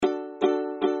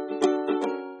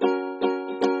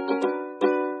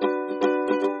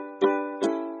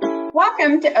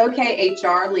Welcome to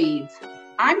OKHR Leads.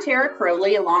 I'm Tara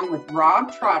Crowley along with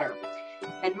Rob Trotter.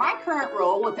 And my current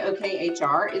role with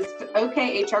OKHR is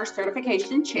OKHR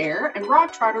Certification Chair, and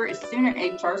Rob Trotter is Student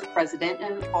HR's President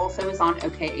and also is on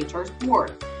OKHR's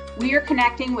board. We are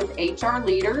connecting with HR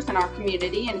leaders in our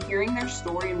community and hearing their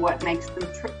story and what makes them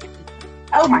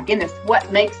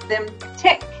what makes them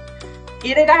tick.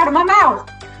 Get it out of my mouth.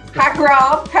 Hi,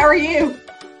 Rob. How are you?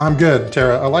 I'm good,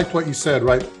 Tara. I liked what you said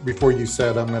right before you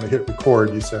said, I'm going to hit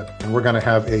record, you said, and we're going to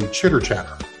have a chitter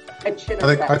chatter.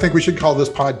 I think we should call this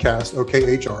podcast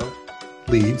OKHR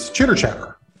Leads Chitter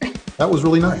Chatter. That was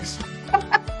really nice.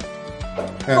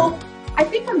 Well, I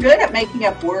think we're good at making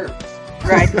up words,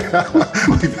 right?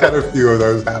 We've had a few of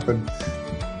those happen.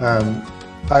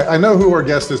 I know who our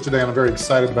guest is today, and I'm very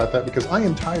excited about that because I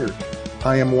am tired.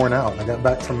 I am worn out. I got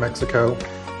back from Mexico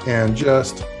and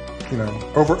just,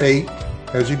 overate,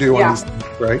 as you do on these things,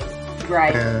 right?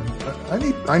 Right. And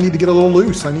I need to get a little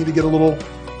loose. I need to get a little,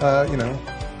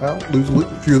 lose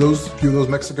a few of those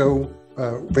Mexico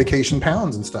vacation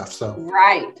pounds and stuff. So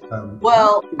right.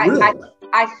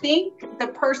 I think the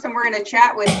person we're going to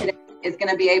chat with today is going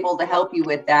to be able to help you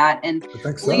with that, and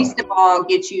least of all,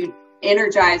 get you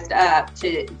energized up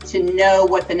to know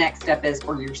what the next step is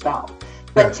for yourself.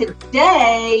 But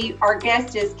today, our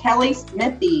guest is Kelly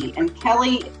Smithy, and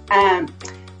Kelly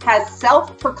has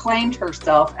self-proclaimed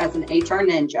herself as an HR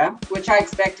ninja, which I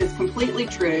expect is completely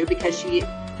true because she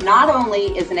not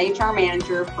only is an HR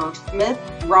manager for Smith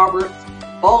Roberts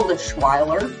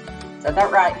Boldeshweiler, said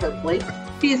that right, hopefully.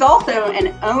 She is also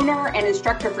an owner and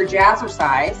instructor for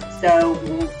Jazzercise, so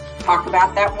we'll talk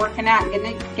about that working out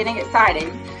and getting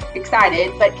excited.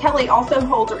 But Kelly also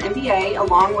holds her MBA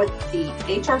along with the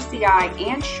HRCI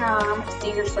and SHRM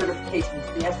senior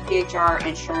certifications, the SPHR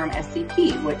and SHRM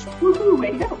SCP, which, woohoo,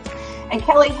 way to go. And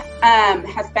Kelly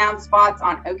has found spots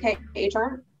on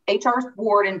OKHR's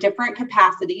board in different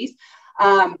capacities.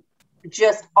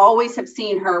 Just always have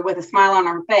seen her with a smile on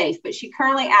her face, but she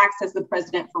currently acts as the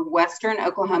president for Western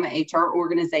Oklahoma HR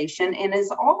Organization and is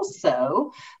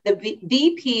also the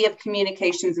VP of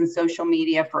Communications and Social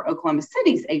Media for Oklahoma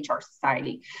City's HR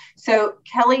Society. So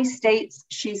Kelly states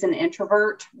she's an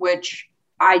introvert, which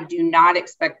I do not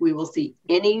expect we will see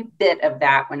any bit of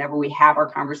that whenever we have our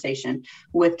conversation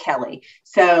with Kelly.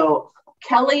 So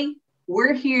Kelly,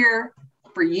 we're here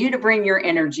for you to bring your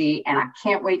energy, and I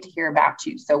can't wait to hear about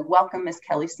you. So welcome, Miss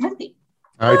Kelly Smithy.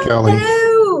 Hi, Kelly.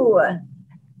 Hello.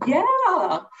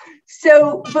 Yeah.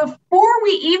 So before we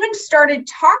even started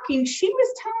talking, she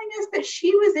was telling us that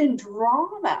she was in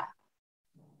drama.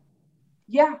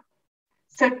 Yeah.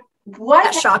 So what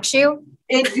that shocks you?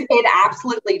 It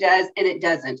absolutely does, and it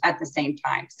doesn't at the same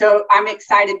time. So I'm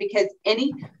excited because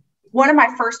one of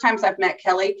my first times I've met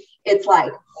Kelly, it's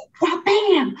like, well,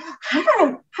 bam,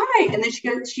 hi. And then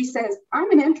she says,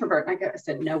 I'm an introvert. And I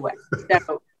said, no way.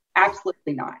 So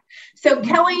absolutely not. So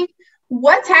Kelly,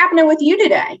 what's happening with you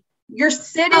today? You're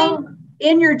sitting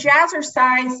in your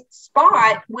Jazzercise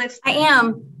spot with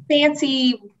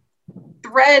fancy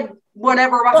thread,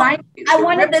 whatever behind you. I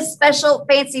wanted this special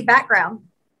fancy background.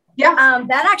 Yeah.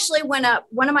 That actually went up.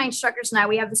 One of my instructors and I,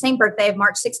 we have the same birthday of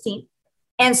March 16th.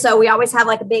 And so we always have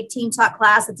like a big team talk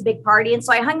class. It's a big party. And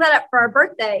so I hung that up for our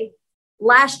birthday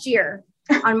last year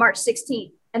on March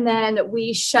 16th. And then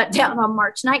we shut down on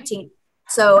March 19th.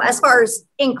 So as far as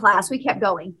in class, we kept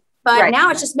going. But now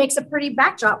it just makes a pretty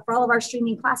backdrop for all of our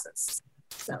streaming classes.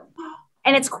 So,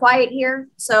 and it's quiet here.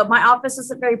 So my office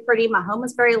isn't very pretty. My home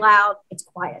is very loud. It's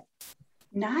quiet.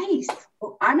 Nice.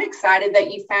 Well, I'm excited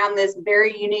that you found this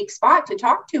very unique spot to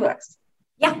talk to us.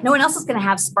 Yeah, no one else is going to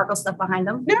have sparkle stuff behind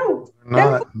them. No,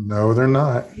 they're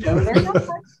not.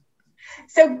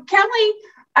 So Kelly,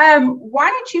 why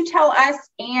don't you tell us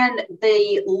and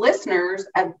the listeners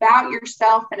about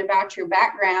yourself and about your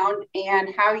background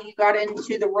and how you got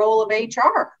into the role of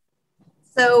HR?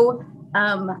 So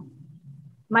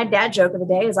my dad joke of the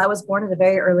day is I was born at a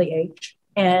very early age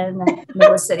in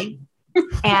Midway City.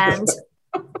 And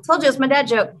I told you it was my dad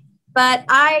joke. But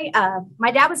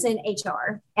my dad was in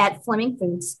HR at Fleming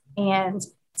Foods. And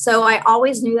so I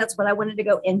always knew that's what I wanted to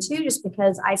go into just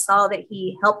because I saw that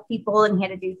he helped people and he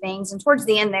had to do things. And towards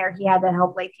the end there, he had to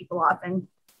help lay people off and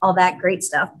all that great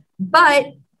stuff. But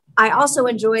I also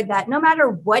enjoyed that no matter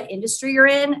what industry you're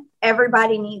in,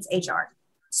 everybody needs HR.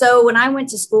 So when I went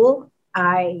to school,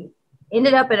 I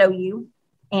ended up at OU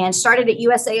and started at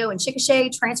USAO in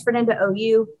Chickasha, transferred into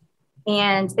OU.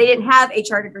 And they didn't have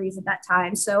HR degrees at that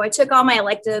time. So I took all my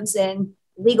electives in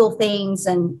legal things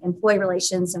and employee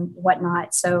relations and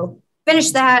whatnot. So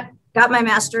finished that, got my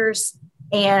master's,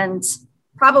 and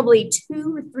probably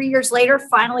 2 or 3 years later,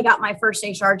 finally got my first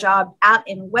HR job out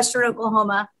in Western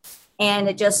Oklahoma And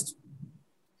it just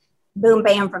boom,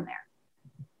 bam from there.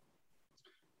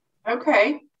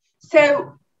 Okay.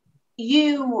 So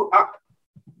you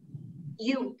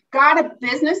got a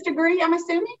business degree, I'm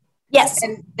assuming? Yes.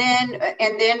 And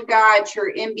then got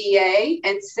your MBA.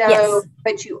 And so, yes.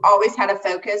 But you always had a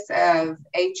focus of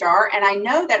HR. And I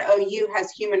know that OU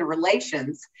has human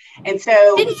relations. And so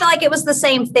I didn't feel like it was the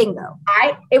same thing though.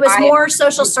 It was more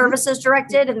social services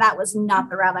directed, and that was not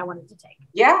the route I wanted to take.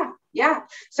 Yeah. Yeah.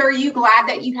 So are you glad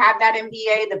that you have that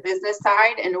MBA, the business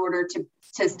side, in order to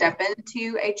step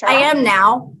into HR? I am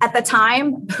now. At the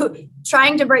time,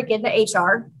 trying to break into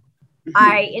HR.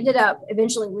 I ended up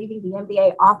eventually leaving the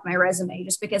MBA off my resume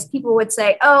just because people would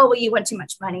say, oh, well, you want too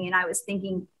much money. And I was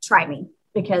thinking, try me,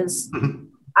 because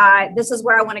this is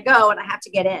where I want to go and I have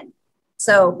to get in.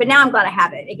 So, but now I'm glad I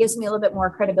have it. It gives me a little bit more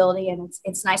credibility, and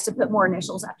it's nice to put more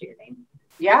initials after your name.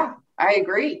 Yeah, I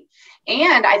agree.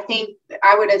 And I think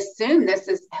I would assume this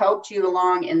has helped you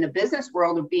along in the business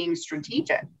world of being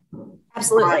strategic.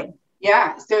 Absolutely.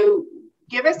 Yeah. So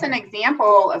give us an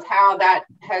example of how that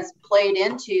has played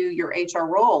into your HR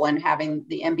role and having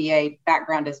the MBA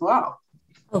background as well.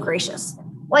 Oh, gracious.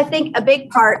 Well, I think a big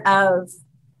part of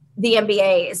the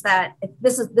MBA is that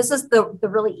this is the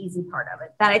really easy part of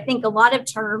it. That I think a lot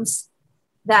of terms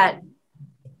that,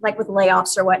 like with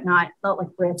layoffs or whatnot, like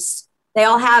RIFs, they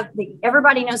all have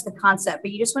everybody knows the concept,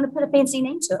 but you just want to put a fancy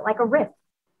name to it, like a RIF,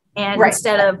 and right.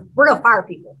 Instead of we're going to fire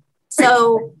people.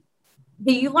 So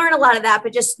you learn a lot of that,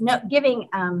 but just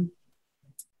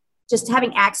just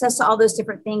having access to all those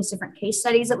different things, different case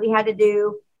studies that we had to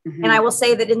do. Mm-hmm. And I will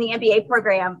say that in the MBA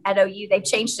program at OU, they've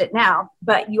changed it now,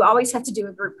 but you always have to do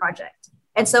a group project.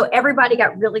 And so everybody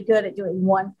got really good at doing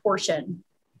one portion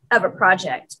of a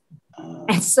project.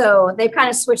 And so they've kind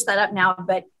of switched that up now,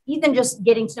 but even just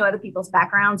getting to know other people's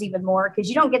backgrounds even more, because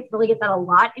you don't really get that a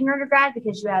lot in your undergrad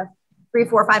because you have 300,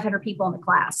 400, 500 people in the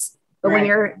class. But right. When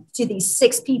you're to these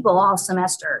 6 people all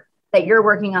semester that you're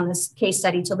working on this case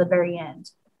study till the very end,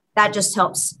 that just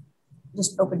helps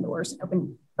just open doors and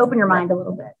open your mind a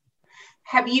little bit.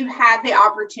 Have you had the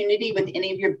opportunity with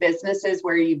any of your businesses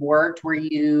where you've worked, where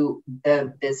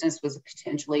the business was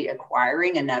potentially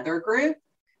acquiring another group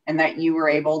and that you were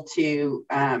able to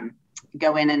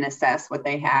go in and assess what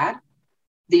they had?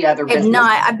 The other business?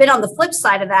 I've been on the flip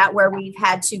side of that, where we've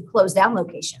had to close down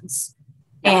locations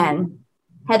and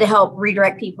had to help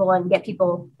redirect people and get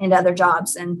people into other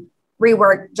jobs and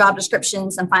rework job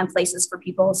descriptions and find places for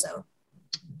people. So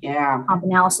comp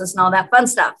analysis and all that fun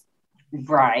stuff.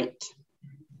 Right.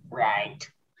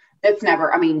 That's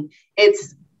never,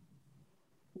 it's,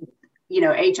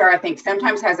 HR, I think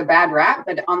sometimes has a bad rap,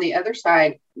 but on the other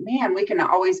side, man, we can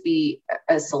always be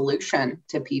a solution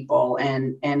to people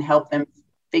and help them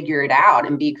figure it out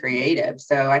and be creative.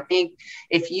 So I think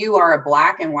if you are a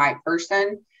black and white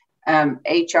person,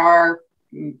 HR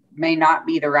may not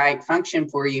be the right function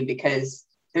for you because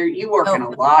you work in a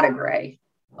lot of gray.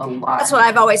 A lot. That's what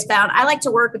I've always found. I like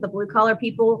to work with the blue collar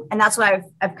people, and that's what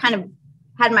I've kind of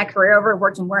had my career over.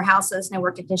 Worked in warehouses and I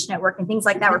worked at Dish Network and things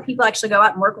like that, where people actually go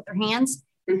out and work with their hands.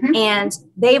 Mm-hmm. And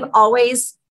they've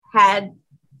always had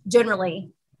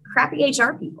generally crappy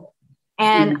HR people.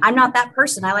 And I'm not that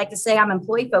person. I like to say I'm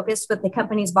employee focused with the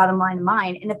company's bottom line in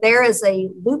mind. And if there is a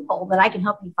loophole that I can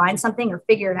help you find something or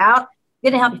figure it out,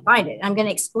 I'm going to help you find it. I'm going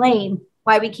to explain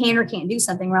why we can or can't do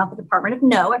something around the Department of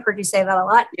No. I've heard you say that a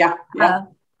lot. Yeah.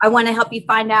 I want to help you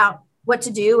find out what to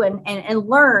do and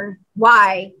learn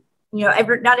why,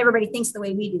 not everybody thinks the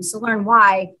way we do. So learn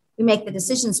why we make the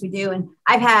decisions we do. And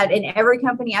I've had, in every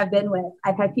company I've been with,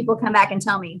 I've had people come back and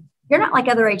tell me, you're not like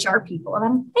other HR people.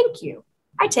 And thank you.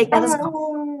 I take that as a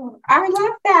compliment. I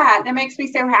love that. That makes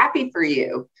me so happy for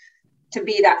you to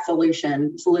be that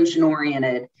solution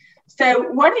oriented.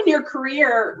 So what in your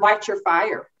career lights your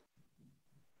fire?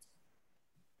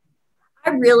 I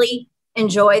really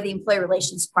enjoy the employee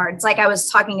relations part. It's like I was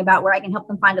talking about, where I can help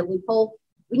them find a loophole.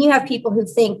 When you have people who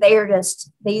think they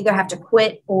either have to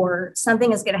quit or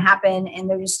something is going to happen, and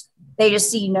they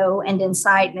just see no end in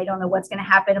sight and they don't know what's going to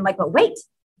happen. I'm like, but wait,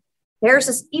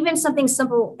 there's even something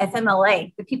simple,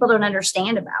 FMLA, that people don't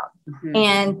understand about. Mm-hmm.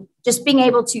 And just being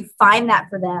able to find that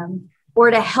for them or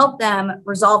to help them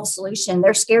resolve a solution.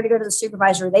 They're scared to go to the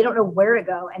supervisor. They don't know where to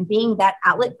go, and being that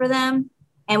outlet for them.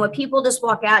 And when people just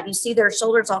walk out, you see their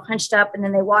shoulders all hunched up, and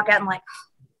then they walk out and like,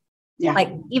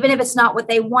 even if it's not what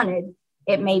they wanted,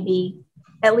 it may be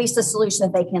at least a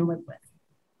solution that they can live with.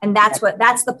 And that's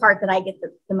the part that I get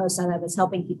the most out of, is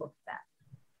helping people with that.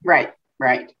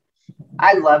 Right.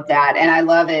 I love that. And I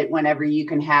love it whenever you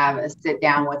can have a sit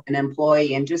down with an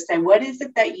employee and just say, what is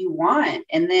it that you want?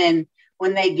 And then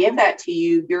when they give that to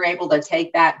you, you're able to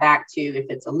take that back to, if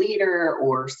it's a leader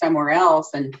or somewhere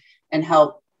else, and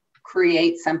help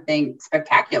create something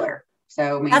spectacular.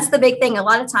 So I mean, that's the big thing. A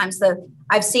lot of times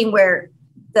I've seen where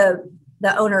the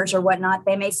owners or whatnot,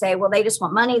 they may say, well, they just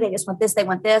want money. They just want this. They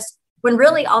want this. When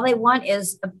really all they want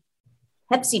is a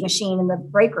Pepsi machine in the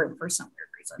break room for some weird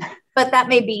reason. But that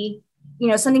may be,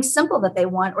 something simple that they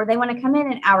want, or they want to come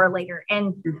in an hour later.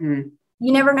 And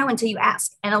you never know until you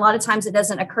ask. And a lot of times it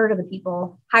doesn't occur to the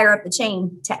people higher up the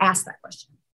chain to ask that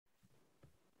question.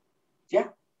 Yeah.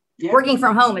 Working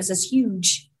from home is this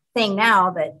huge thing now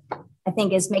that I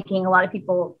think is making a lot of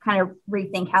people kind of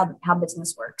rethink how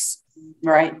business works.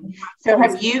 Right. So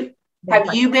have you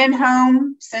been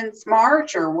home since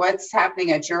March, or what's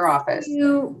happening at your office?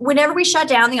 Whenever we shut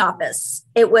down the office,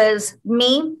 it was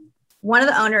me, one of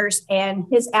the owners, and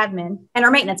his admin, and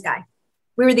our maintenance guy.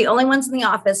 We were the only ones in the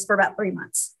office for about 3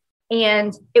 months.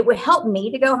 And it would help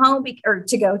me to go home or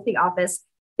to go to the office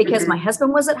because my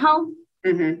husband was at home.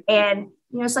 And,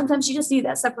 sometimes you just need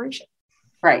that separation.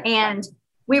 Right. And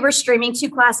we were streaming 2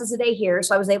 classes a day here.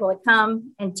 So I was able to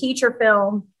come and teach or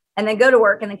film and then go to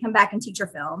work and then come back and teach or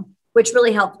film, which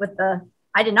really helped with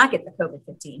I did not get the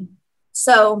COVID-15.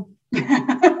 So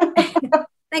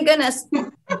thank goodness.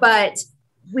 But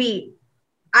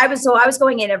I was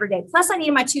going in every day. Plus I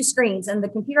needed my 2 screens, and the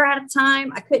computer I had at the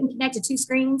time, I couldn't connect to 2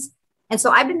 screens. And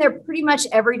so I've been there pretty much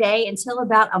every day until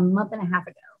about a month and a half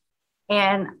ago.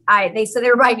 And they said they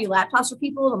were buying new laptops for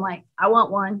people. I'm like, I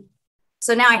want one.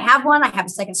 So now I have one. I have a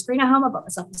second screen at home. I bought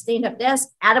myself a stand-up desk,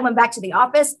 added one back to the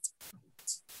office.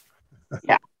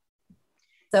 Yeah.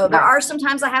 So there are some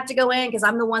times I have to go in because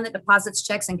I'm the one that deposits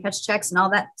checks and cuts checks and all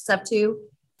that stuff too.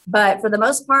 But for the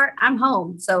most part, I'm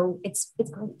home. So it's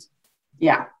great.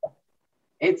 Yeah.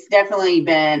 It's definitely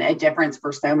been a difference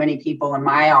for so many people. In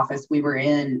my office, we've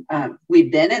been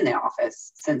in the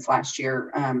office since last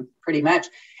year, pretty much.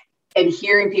 And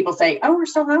hearing people say, oh, we're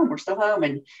still home.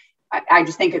 And I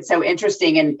just think it's so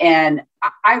interesting. And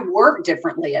I work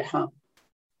differently at home.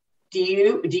 Do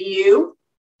you?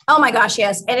 Oh my gosh,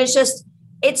 yes. And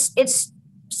it's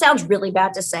sounds really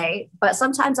bad to say, but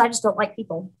sometimes I just don't like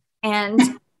people. And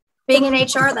being in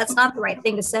HR, that's not the right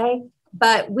thing to say.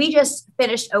 But we just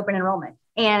finished open enrollment,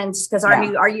 and because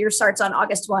our year starts on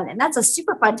August 1, and that's a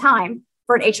super fun time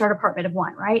for an HR department of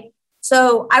 1, right?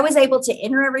 So I was able to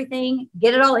enter everything,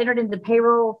 get it all entered into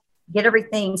payroll, get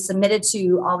everything submitted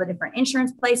to all the different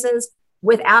insurance places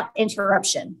without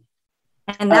interruption.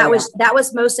 And that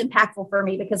was most impactful for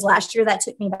me, because last year that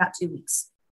took me about 2 weeks.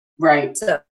 Right.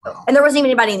 So, and there wasn't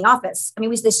even anybody in the office. I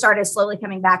mean, they started slowly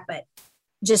coming back, but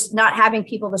just not having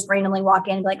people just randomly walk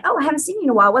in and be like, oh, I haven't seen you in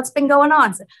a while. What's been going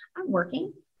on? So, I'm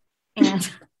working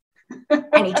and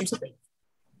I need you to leave.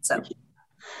 So,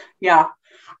 yeah.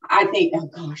 I think, oh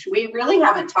gosh, we really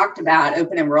haven't talked about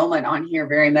open enrollment on here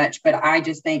very much, but I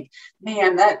just think,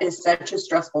 man, that is such a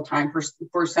stressful time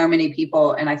for so many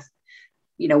people. And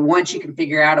once you can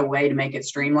figure out a way to make it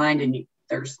streamlined and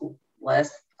there's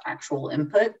less actual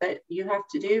input that you have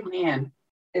to do, man,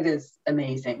 it is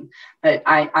amazing. But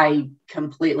I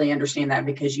completely understand that,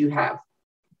 because you have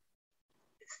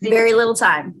very little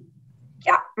time.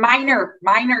 Yeah. Minor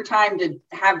time to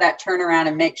have that turnaround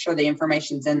and make sure the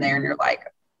information's in there. And you're like,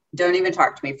 don't even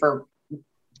talk to me for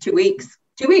 2 weeks.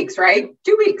 2 weeks, right?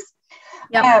 2 weeks.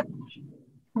 Yeah.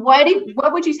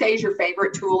 What would you say is your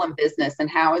favorite tool in business, and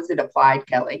how is it applied,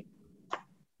 Kelly?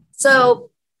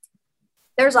 So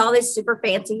there's all these super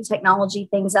fancy technology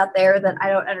things out there that I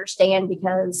don't understand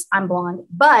because I'm blonde,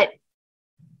 but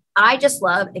I just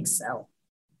love Excel.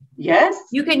 Yes.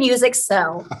 You can use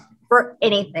Excel for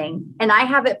anything, and I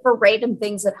have it for random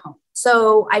things at home.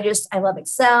 So I love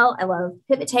Excel. I love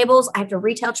pivot tables. I have to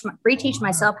reteach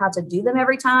myself how to do them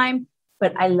every time,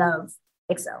 but I love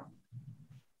Excel.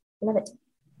 I love it.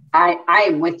 I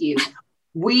am with you.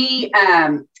 We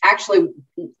actually,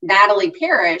 Natalie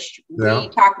Parrish, we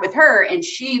talked with her, and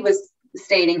she was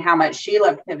stating how much she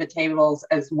loved pivot tables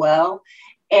as well,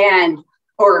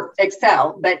 or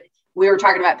Excel, but we were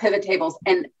talking about pivot tables.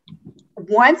 And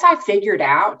once I figured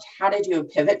out how to do a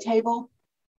pivot table,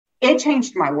 it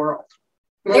changed my world.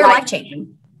 They're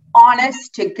life-changing.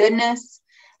 Honest to goodness,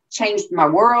 changed my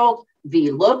world.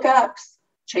 VLOOKUPs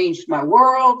changed my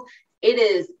world. It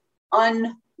is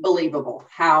unbelievable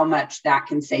how much that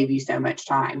can save you so much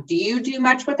time. Do you do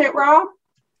much with it, Rob?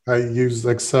 I use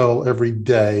Excel every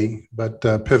day, but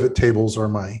pivot tables are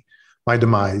my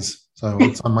demise. So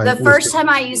it's on my The first time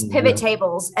I used pivot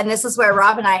tables, and this is where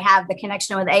Rob and I have the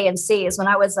connection with AMC, is when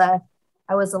I was a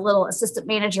little assistant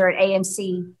manager at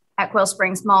AMC at Quail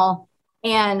Springs Mall,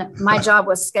 and my job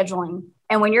was scheduling.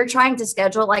 And when you're trying to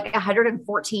schedule like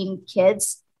 114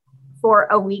 kids for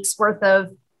a week's worth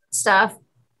of stuff,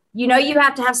 you know, you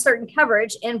have to have certain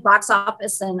coverage in box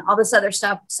office and all this other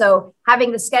stuff. So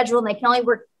having the schedule, and they can only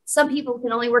work, some people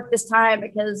can only work this time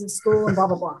because of school and blah,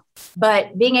 blah, blah.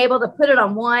 But being able to put it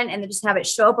on one and then just have it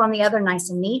show up on the other nice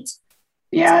and neat.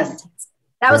 Yes.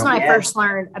 That was when I first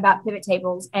learned about pivot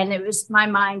tables, and it was my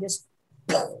mind just.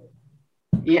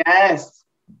 Yes.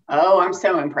 Oh, I'm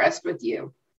so impressed with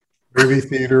you. Movie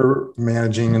theater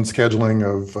managing and scheduling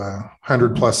of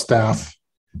 100+ staff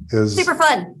is super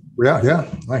fun. Yeah.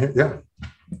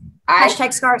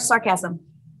 Hashtag sarcasm.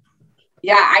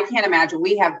 Yeah, I can't imagine.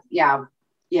 We have,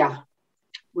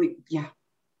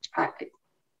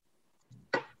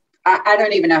 I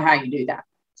don't even know how you do that.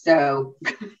 So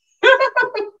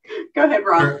go ahead,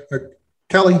 Ron.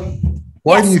 Kelly,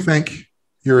 why do you think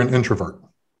you're an introvert?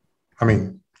 I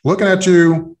mean, looking at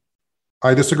you,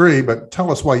 I disagree, but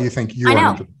tell us why you think you are an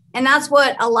introvert. And that's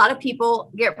what a lot of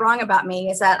people get wrong about me,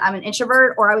 is that I'm an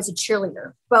introvert or I was a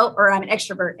cheerleader. Well, or I'm an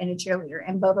extrovert and a cheerleader.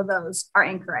 And both of those are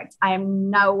incorrect. I am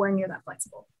nowhere near that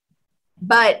flexible.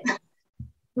 But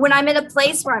when I'm in a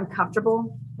place where I'm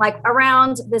comfortable, like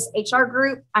around this HR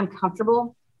group, I'm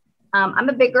comfortable. I'm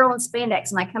a big girl in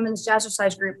spandex, and I come in this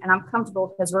jazzercise group and I'm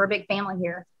comfortable because we're a big family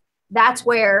here. That's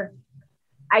where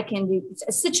I can do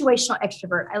a situational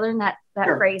extrovert. I learned that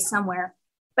phrase somewhere.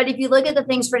 But if you look at the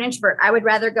things for an introvert, I would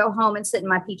rather go home and sit in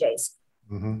my PJs.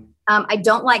 Mm-hmm. I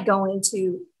don't like going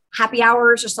to happy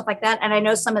hours or stuff like that. And I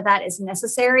know some of that is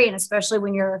necessary. And especially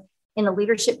when you're in a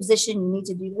leadership position, you need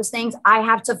to do those things. I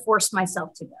have to force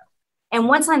myself to go. And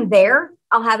once I'm there,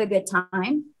 I'll have a good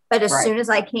time. But as soon as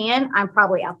I can, I'm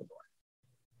probably out the door.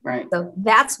 Right. So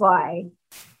that's why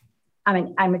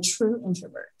I'm a true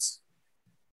introvert.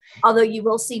 Although you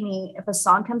will see me if a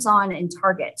song comes on in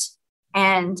Target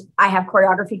and I have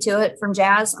choreography to it from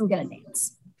jazz, I'm going to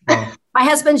dance. My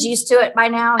husband's used to it by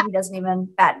now. He doesn't even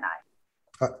bat an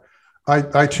eye.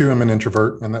 I too am an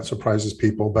introvert, and that surprises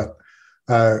people. But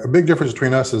a big difference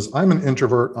between us is I'm an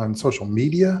introvert on social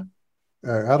media.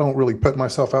 I don't really put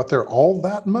myself out there all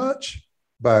that much,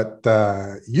 but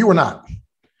you are not.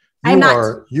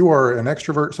 You are an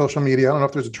extrovert social media. I don't know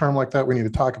if there's a term like that. We need to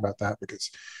talk about that, because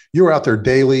you are out there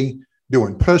daily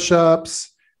doing push-ups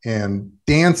and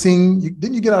dancing.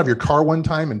 Didn't you get out of your car one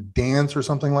time and dance or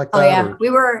something like that? Oh yeah, we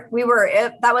were.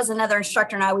 That was another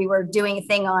instructor and I. We were doing a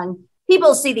thing on.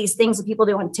 People see these things that people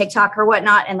do on TikTok or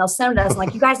whatnot, and they'll send them to us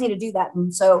like, you guys need to do that.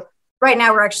 And so right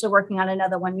now we're actually working on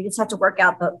another one. We just have to work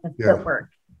out the footwork.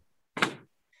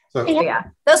 So yeah,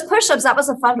 those push-ups, that was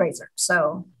a fundraiser.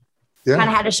 So kind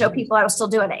of had to show people I was still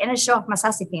doing it, and to show off my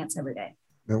sassy pants every day.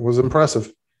 It was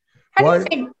impressive.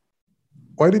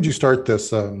 Why did you start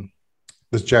this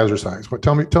this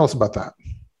jazzercise? Tell us about that.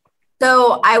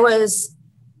 So I was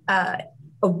a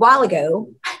while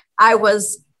ago, I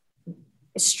was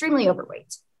extremely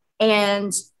overweight,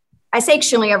 and I say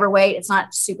extremely overweight. It's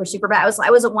not super bad. I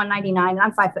was at 199 and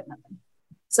I'm 5'0",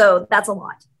 so that's a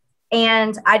lot.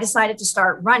 And I decided to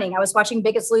start running. I was watching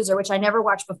Biggest Loser, which I never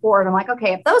watched before, and I'm like,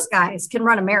 okay, if those guys can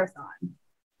run a marathon,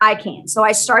 I can. So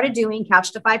I started doing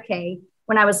Couch to 5K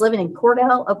when I was living in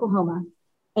Cordell, Oklahoma,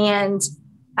 and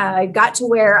I got to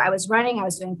where I was running. I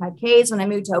was doing 5Ks. When I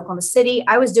moved to Oklahoma City,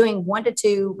 I was doing 1 to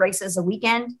 2 races a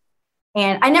weekend.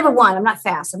 And I never won. I'm not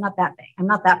fast. I'm not that big. I'm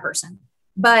not that person.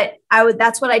 But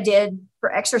that's what I did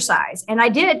for exercise. And I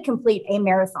did complete a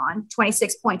marathon,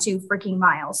 26.2 freaking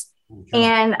miles. Okay.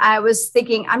 And I was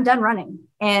thinking, I'm done running.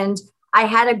 And I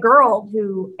had a girl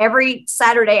who every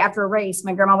Saturday after a race,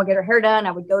 my grandma would get her hair done.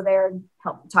 I would go there and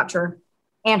help talk to her.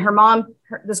 And her mom,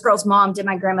 this girl's mom, did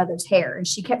my grandmother's hair. And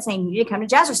she kept saying, you need to come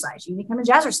to jazzercise. You need to come to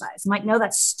jazzercise. I'm like, no,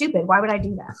 that's stupid. Why would I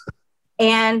do that?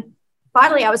 And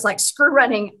finally, I was like, screw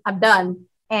running. I'm done.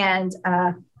 And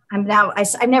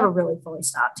I've never really fully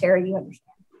stopped. Terry, you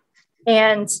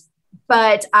understand.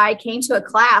 But I came to a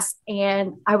class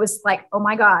and I was like, oh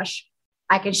my gosh,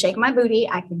 I can shake my booty.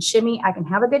 I can shimmy. I can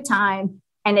have a good time.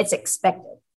 And it's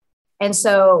expected. And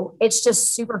so it's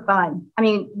just super fun. I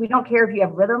mean, we don't care if you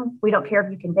have rhythm. We don't care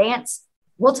if you can dance.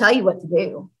 We'll tell you what to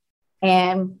do.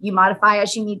 And you modify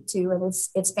as you need to. And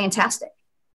it's fantastic.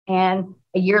 And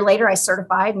a year later, I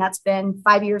certified, and that's been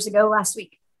 5 years ago last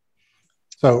week.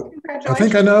 So I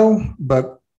think I know,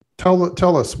 but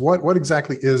tell us what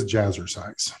exactly is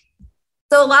jazzercise?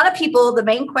 So a lot of people, the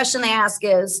main question they ask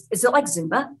is it like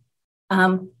Zumba?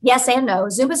 Yes and no.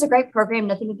 Zumba is a great program.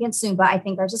 Nothing against Zumba. I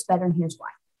think ours is better, and here's why.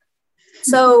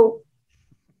 So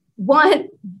one,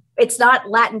 it's not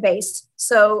Latin based.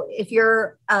 So if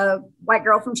you're a white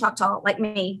girl from Choctaw like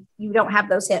me, you don't have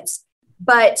those hips.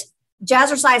 But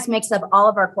jazzercise makes up all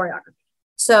of our choreography.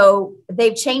 So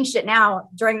they've changed it now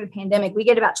during the pandemic. We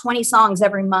get about 20 songs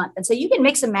every month. And so you can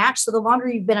mix and match. So the longer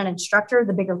you've been an instructor,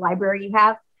 the bigger library you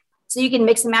have. So you can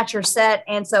mix and match your set.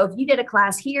 And so if you did a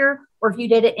class here, or if you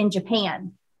did it in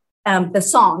Japan, the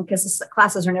song, because the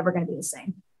classes are never going to be the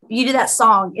same. If you do that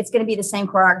song, it's going to be the same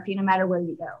choreography no matter where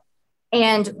you go.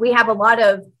 And we have a lot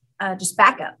of just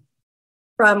backup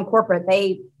from corporate.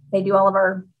 They do all of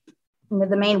our,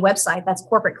 the main website, that's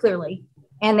corporate clearly.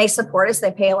 And they support us. They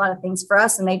pay a lot of things for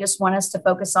us. And they just want us to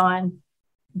focus on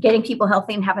getting people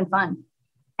healthy and having fun.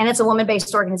 And it's a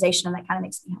woman-based organization, and that kind of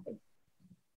makes me happy.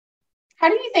 How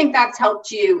do you think that's helped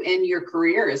you in your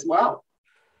career as well,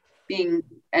 being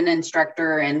an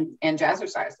instructor and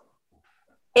jazzercise?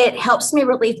 It helps me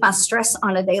relieve my stress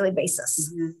on a daily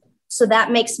basis. Mm-hmm. So that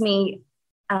makes me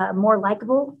more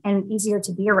likable and easier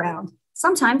to be around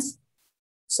sometimes.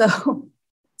 So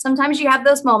sometimes you have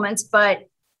those moments, but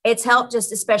it's helped,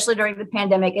 just especially during the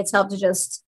pandemic, it's helped to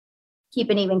just keep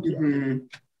an even keel.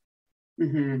 Mm-hmm.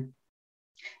 Mm-hmm.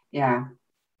 Yeah.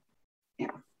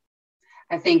 Yeah.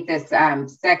 I think this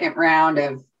second round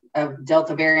of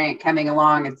Delta variant coming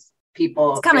along, it's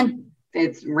coming.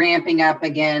 It's ramping up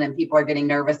again, and people are getting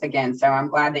nervous again. So I'm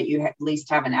glad that you at least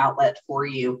have an outlet for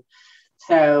you.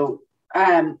 So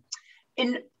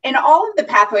in all of the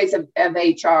pathways of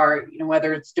HR,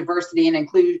 whether it's diversity and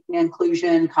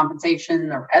inclusion,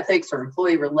 compensation, or ethics, or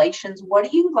employee relations, what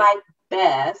do you like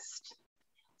best?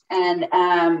 And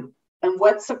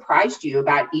what surprised you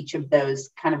about each of those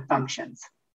kind of functions?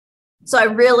 So I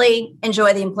really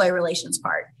enjoy the employee relations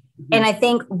part. Mm-hmm. And I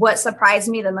think what surprised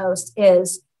me the most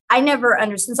is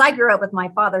since I grew up with my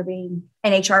father being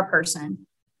an HR person,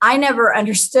 I never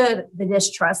understood the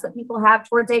distrust that people have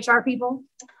towards HR people.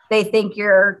 They think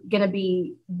you're going to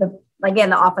be the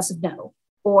office of no,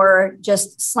 or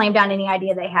just slam down any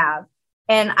idea they have.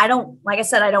 And I don't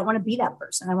want to be that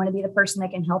person. I want to be the person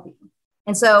that can help you.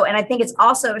 And I think it's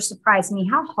also surprised me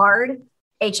how hard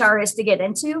HR is to get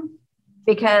into,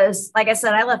 because like I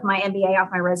said, I left my MBA off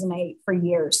my resume for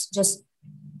years.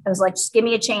 I was like, just give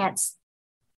me a chance.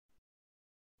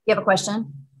 You have a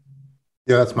question?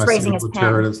 Yeah, that's my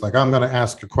secretary. It's like, I'm going to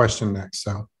ask a question next.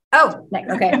 So. Oh,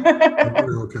 next. Okay.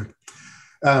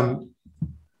 Okay.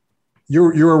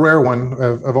 You're a rare one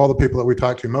of all the people that we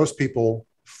talk to. Most people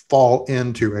fall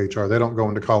into HR. They don't go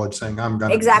into college saying, I'm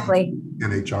going to be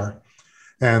in HR.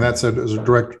 And that's a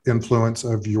direct influence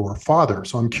of your father.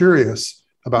 So I'm curious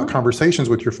about conversations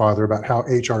with your father about how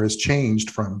HR has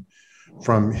changed from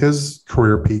his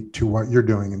career peak to what you're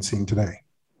doing and seeing today.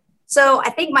 So I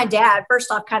think my dad, first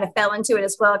off, kind of fell into it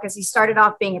as well, because he started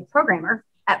off being a programmer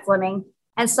at Fleming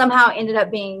and somehow ended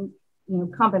up being,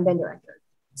 comp and ben director.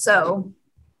 So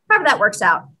however that works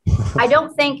out. I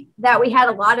don't think that we had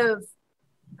a lot of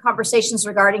conversations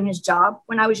regarding his job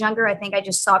when I was younger. I think I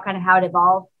just saw kind of how it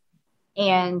evolved.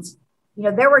 And,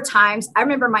 there were times, I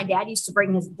remember my dad used to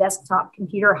bring his desktop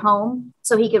computer home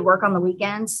so he could work on the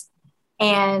weekends.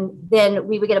 And then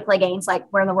we would get to play games like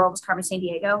Where in the World was Carmen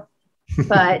Sandiego?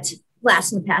 But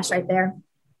blast in the past right there.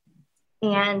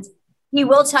 And he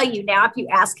will tell you now, if you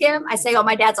ask him, I say, oh,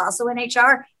 my dad's also in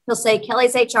HR. He'll say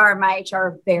Kelly's HR and my HR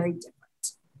are very different.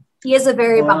 He is a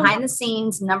very behind the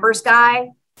scenes numbers guy.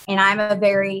 And I'm a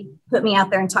very put me out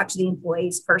there and talk to the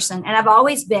employees person. And I've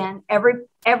always been, every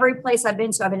place I've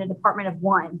been to, I've been a department of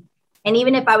one. And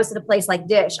even if I was at a place like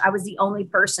Dish, I was the only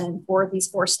person for these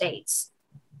 4 states.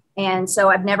 And so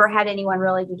I've never had anyone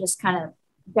really to just kind of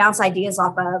bounce ideas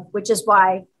off of, which is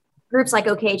why groups like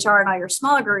OKHR and all your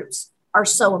smaller groups are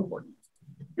so important.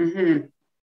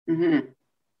 Mm-hmm. Mm-hmm.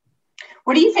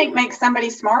 What do you think makes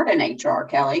somebody smart in HR,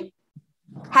 Kelly?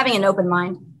 Having an open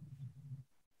mind.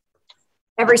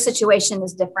 Every situation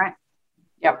is different.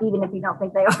 Yep. Even if you don't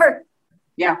think they are.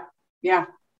 Yeah. Yeah.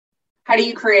 How do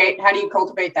you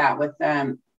cultivate that with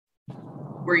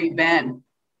where you've been?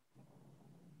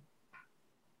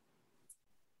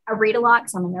 I read a lot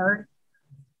because I'm a nerd.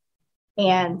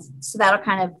 And so that'll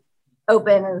kind of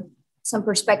open some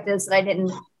perspectives that I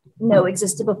didn't know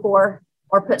existed before,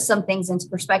 or put some things into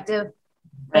perspective.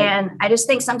 Right. And I just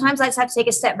think sometimes I just have to take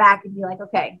a step back and be like,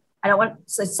 okay,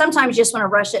 so sometimes you just want to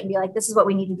rush it and be like, this is what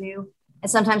we need to do.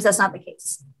 And sometimes that's not the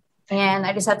case. And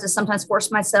I just have to sometimes force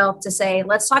myself to say,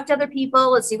 let's talk to other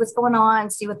people. Let's see what's going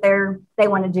on, see what they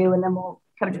want to do. And then we'll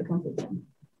come to a conclusion.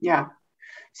 Yeah.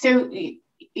 So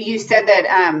you said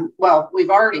that, we've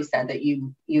already said that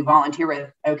you volunteer with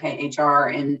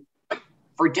OKHR and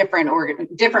for different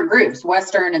groups,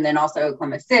 Western, and then also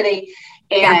Oklahoma City.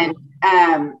 And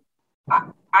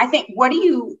I think,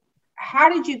 how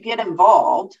did you get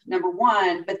involved, number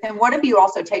one, but then what have you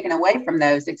also taken away from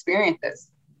those experiences?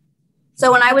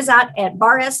 So when I was out at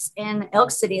Bar S in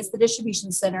Elk City, it's the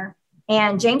distribution center,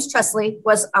 and James Tresley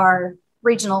was our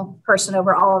regional person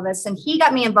over all of us. And he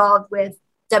got me involved with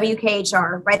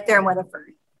WKHR right there in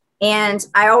Weatherford. And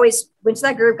I always went to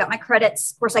that group, got my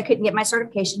credits. Of course, I couldn't get my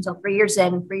certification until 3 years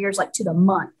in, and 3 years, like to the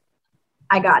month,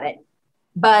 I got it.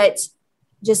 But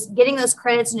just getting those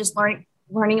credits and just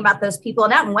learning about those people.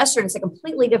 And out in Western, it's a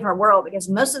completely different world because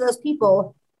most of those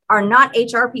people are not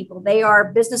HR people. They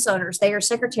are business owners. They are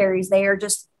secretaries. They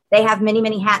have many,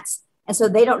 many hats. And so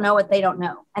they don't know what they don't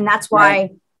know. And that's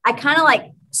why I kind of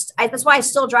that's why I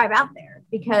still drive out there,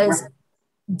 because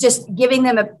just giving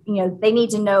them they need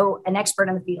to know an expert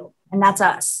in the field, and that's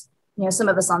us, some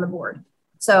of us on the board.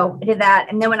 So I did that.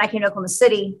 And then when I came to Oklahoma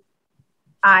City,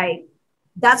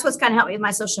 that's what's kind of helped me with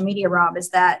my social media, Rob, is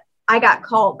that I got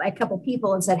called by a couple of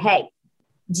people and said, hey,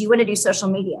 do you want to do social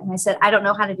media? And I said, I don't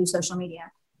know how to do social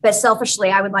media, but selfishly,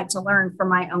 I would like to learn for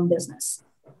my own business.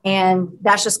 And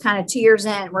that's just kind of 2 years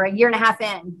in. We're a year and a half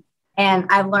in, and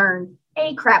I've learned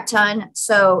a crap ton.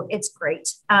 So it's great.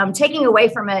 Taking away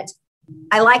from it,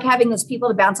 I like having those people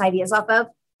to bounce ideas off of.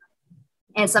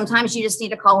 And sometimes you just need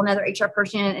to call another HR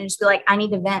person and just be like, I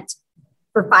need to vent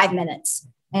for 5 minutes.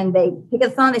 And they pick up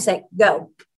the phone, they say,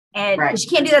 go. And because you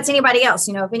can't do that to anybody else.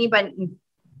 If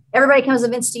everybody comes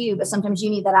and vents to you, but sometimes you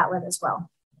need that outlet as well.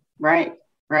 Right.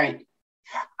 And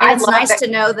it's nice to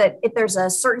know that if there's a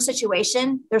certain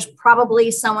situation, there's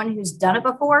probably someone who's done it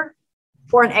before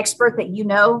or an expert that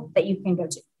that you can go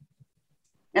to.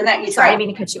 And that you trust. Sorry, I didn't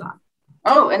mean to cut you off.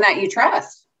 Oh, and that you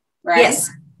trust, right? Yes.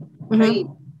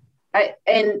 Mm-hmm.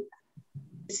 And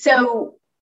so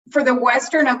for the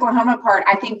Western Oklahoma part,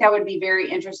 I think that would be very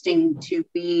interesting to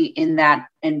be in that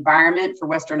environment for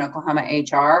Western Oklahoma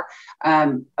HR,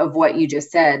 of what you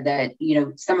just said, that,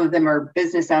 some of them are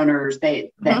business owners,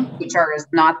 that HR is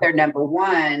not their number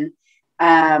one.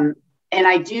 And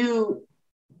I do,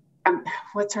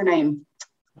 what's her name?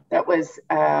 That was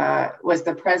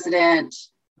the president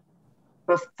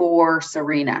before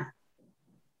Serena.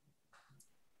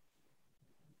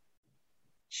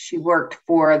 She worked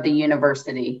for the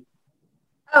university.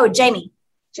 Oh, Jamie.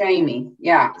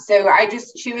 Yeah. So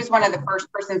she was one of the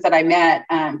first persons that I met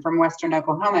from Western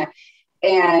Oklahoma,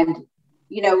 and,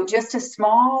 just a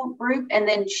small group. And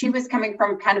then she was coming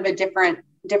from kind of a different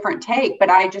take, but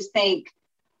I just think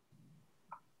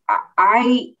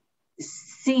I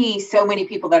see so many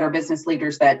people that are business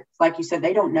leaders that, like you said,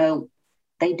 they don't know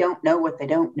what they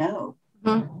don't know.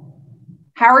 Mm-hmm.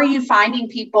 How are you finding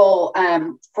people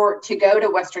to go to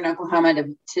Western Oklahoma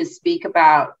to speak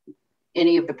about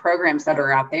any of the programs that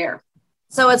are out there?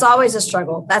 So it's always a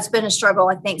struggle. That's been a struggle,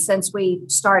 I think, since we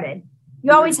started.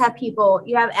 You always have people.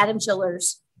 You have Adam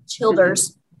Childers, all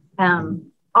those.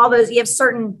 You have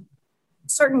certain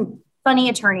funny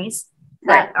attorneys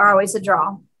that are always a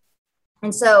draw,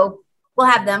 and so we'll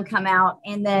have them come out,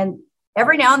 and then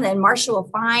every now and then Marsha will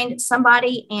find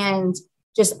somebody and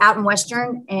just out in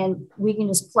Western, and we can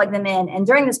just plug them in. And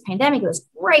during this pandemic, it was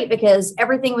great because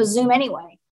everything was Zoom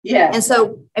anyway. Yeah. And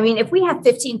so, if we have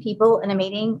 15 people in a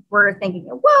meeting, we're thinking,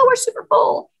 whoa, we're super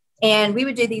full. And we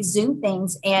would do these Zoom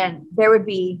things, and there would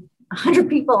be 100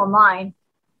 people online.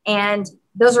 And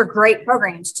those are great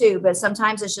programs too. But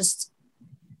sometimes it's just,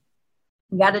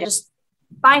 you got to just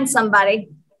find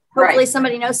somebody. Hopefully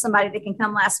somebody knows somebody that can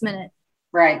come last minute.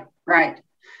 Right.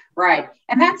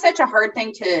 And that's such a hard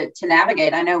thing to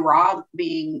navigate. I know Rob,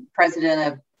 being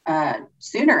president of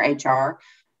Sooner HR,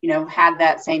 had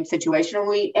that same situation.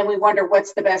 And we wonder,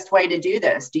 what's the best way to do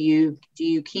this? Do you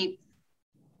keep,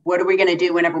 what are we going to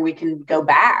do whenever we can go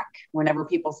back,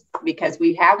 because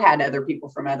we have had other people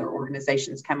from other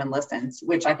organizations come and listen,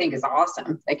 which I think is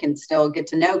awesome. They can still get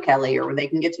to know Kelly, or they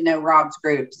can get to know Rob's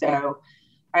group. So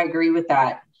I agree with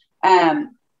that.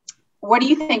 What do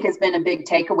you think has been a big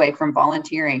takeaway from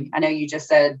volunteering? I know you just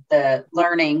said the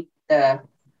learning, the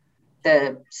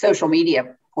social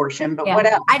media portion, but what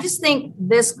else? I just think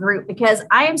this group, because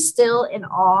I am still in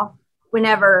awe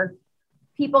whenever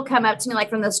people come up to me,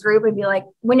 like from this group, and be like,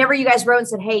 whenever you guys wrote and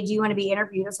said, hey, do you want to be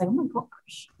interviewed? It's like, oh my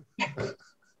gosh.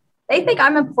 They think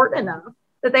I'm important enough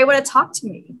that they want to talk to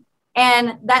me.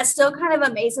 And that still kind of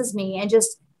amazes me. And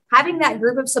just having that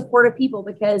group of supportive people,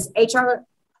 because HR,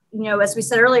 as we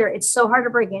said earlier, it's so hard to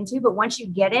break into, but once you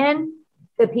get in,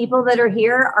 the people that are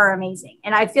here are amazing.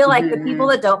 And I feel like the people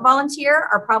that don't volunteer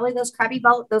are probably those crappy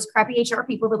HR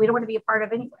people that we don't want to be a part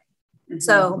of anyway. Mm-hmm.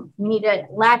 So we need to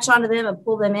latch onto them and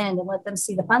pull them in and let them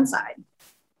see the fun side.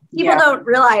 People don't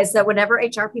realize that whenever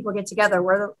HR people get together,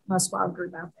 we're the most wild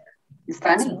group out there. It's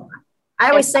funny. So I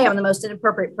always say I'm the most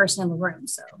inappropriate person in the room.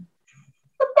 So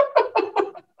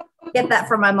get that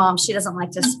from my mom. She doesn't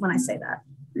like this when I say that.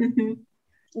 Mm-hmm.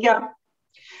 Yeah.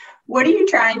 What are you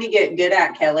trying to get good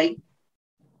at, Kelly?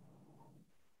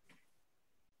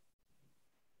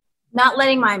 Not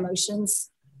letting my emotions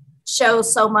show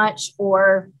so much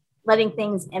or letting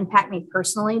things impact me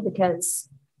personally, because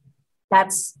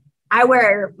I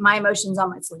wear my emotions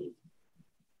on my sleeve.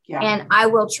 Yeah. And I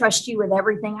will trust you with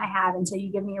everything I have until you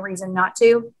give me a reason not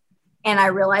to. And I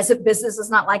realize that business is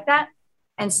not like that.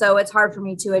 And so it's hard for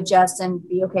me to adjust and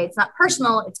be, okay, it's not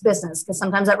personal, it's business. Because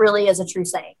sometimes that really is a true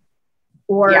saying.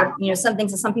 Or, some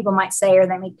things that some people might say, or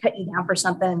they may cut you down for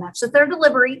something. And that's just their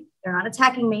delivery. They're not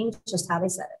attacking me. It's just how they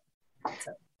said it.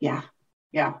 So. Yeah.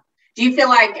 Yeah. Do you feel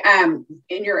like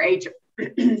in your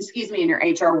in your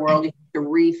HR world, you have to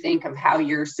rethink of how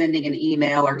you're sending an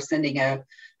email or sending a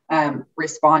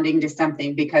responding to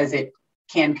something, because it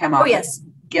can come off? Oh, yes.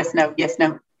 Yes, no.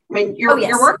 I mean,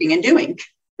 you're working and doing.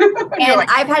 And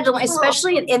I've had to,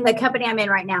 especially in the company I'm in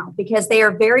right now, because they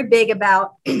are very big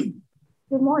about good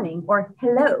morning or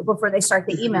hello before they start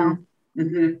the email.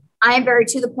 Mm-hmm. I am very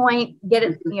to the point, get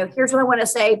it, here's what I want to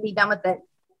say, be done with it.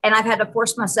 And I've had to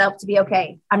force myself to be,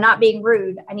 okay, I'm not being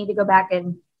rude. I need to go back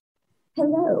and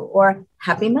hello or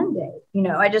happy Monday.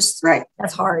 Right.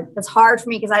 That's hard. That's hard for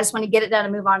me, because I just want to get it done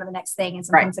and move on to the next thing. And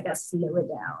sometimes I got to slow it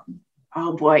down.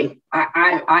 Oh boy.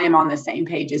 I am on the same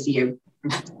page as you.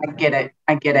 I get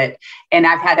it. And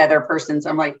I've had other persons,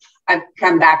 I've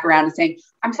come back around and saying,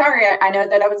 I'm sorry. I know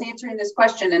that I was answering this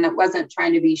question and it wasn't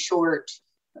trying to be short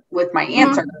with my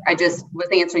answer. Mm-hmm. I just was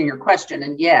answering your question.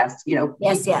 And yes.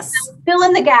 Yes. Fill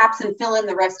in the gaps and fill in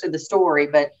the rest of the story,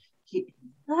 but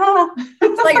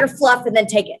let your fluff and then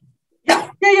take it.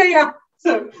 Yeah.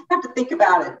 So I have to think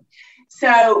about it.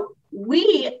 So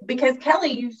because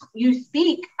Kelly, you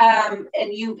speak and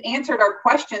you've answered our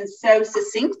questions so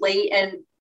succinctly and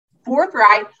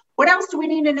forthright. What else do we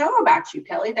need to know about you,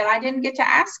 Kelly, that I didn't get to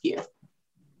ask you?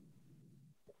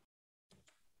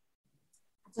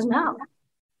 Don't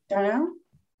know.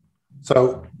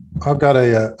 So I've got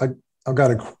a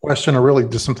question, or really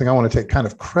just something I want to take kind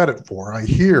of credit for. I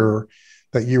hear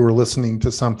that you were listening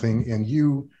to something and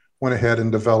you went ahead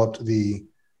and developed the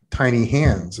tiny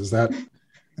hands. Is that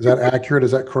accurate?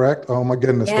 Is that correct? Oh my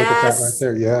goodness. Yes. Look at that right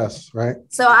there. Yes. Right.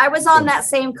 So I was on that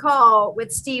same call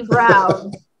with Steve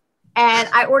Brown and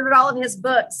I ordered all of his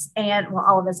books, and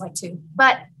all of his, like 2,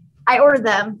 but I ordered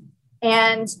them.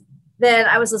 And then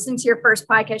I was listening to your first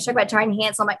podcast, talk about tiny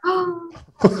hands. So I'm like, oh,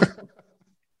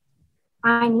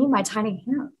 I need my tiny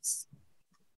hands.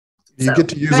 You get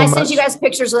to use them much? I sent you guys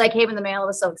pictures when they came in the mail. I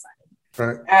was so excited.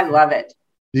 Right. I love it.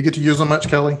 You get to use them much,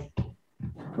 Kelly?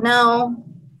 No.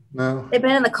 They've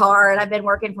been in the car and I've been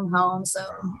working from home. So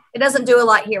it doesn't do a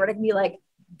lot here. It can be like,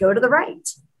 go to the right.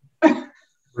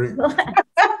 Bring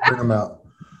them out.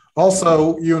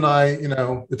 Also, you and I,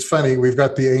 it's funny. We've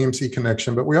got the AMC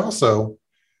connection, but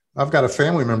I've got a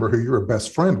family member who you're a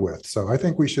best friend with. So I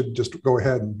think we should just go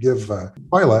ahead and give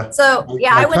Twyla. So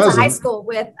I went to high school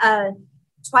with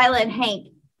Twyla and Hank.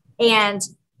 And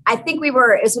I think it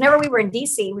was whenever we were in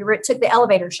DC, took the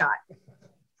elevator shot.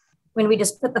 When we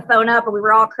just put the phone up and we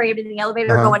were all crammed in the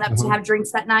elevator going up to have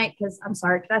drinks that night. Because I'm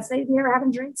sorry, can I say we were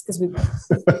having drinks? Because we were.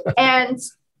 And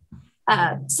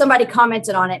somebody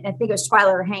commented on it. And I think it was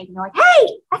Twyla or Hank. And they're like, hey,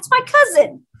 that's my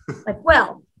cousin. Like,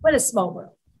 well, what a small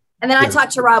world. And then I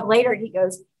talked to Rob later. And he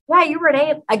goes, yeah, you were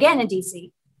at again in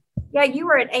DC. Yeah, you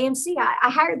were at AMC.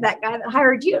 I hired that guy that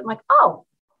hired you. I'm like, oh.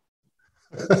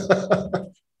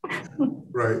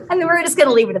 Right. And then we're just going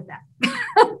to leave it at that.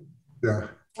 Yeah.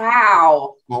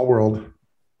 Wow. Small world.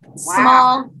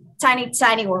 Small,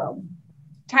 tiny world.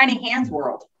 Tiny hands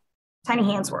world. Tiny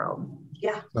hands world.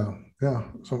 Yeah.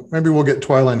 So maybe we'll get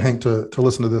Twyla and Hank to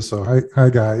listen to this. So hi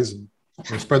guys,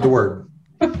 and spread the word.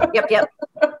 Yep.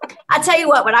 I tell you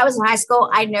what, when I was in high school,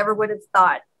 I never would have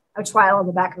thought of Twyla on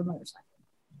the back of a motorcycle,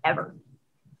 ever.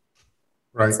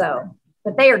 Right. So,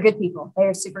 but they are good people. They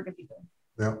are super good people.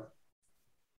 Yeah.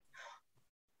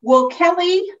 Well,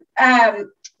 Kelly,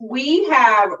 we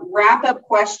have wrap-up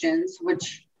questions,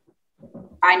 which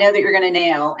I know that you're going to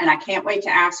nail, and I can't wait to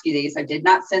ask you these. I did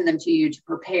not send them to you to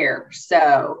prepare.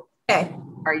 So, okay.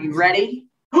 Are you ready?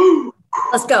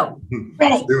 Let's go.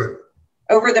 Ready. Let's do it.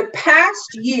 Over the past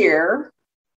year,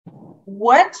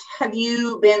 what have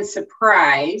you been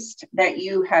surprised that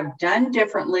you have done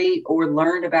differently or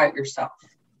learned about yourself?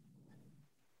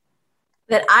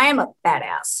 That I am a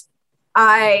badass.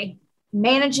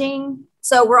 Managing.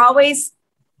 So we're always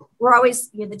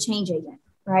the change agent,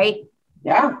 right?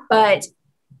 Yeah. But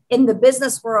in the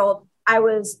business world, I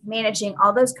was managing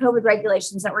all those COVID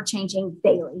regulations that were changing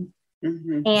daily,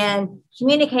 and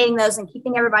communicating those and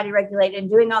keeping everybody regulated and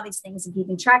doing all these things and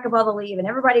keeping track of all the leave and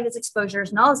everybody's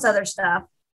exposures and all this other stuff.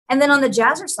 And then on the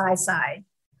Jazzercise side,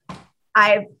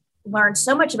 I've learned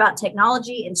so much about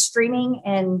technology and streaming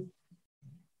and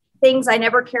things I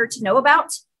never cared to know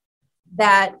about,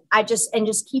 that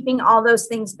just keeping all those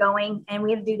things going. And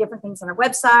we had to do different things on our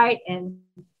website,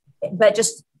 but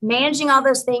just managing all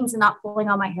those things and not pulling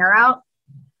all my hair out.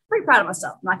 Pretty proud of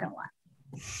myself. I'm not going to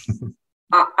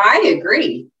lie. I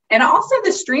agree. And also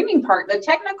the streaming part, the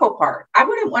technical part, I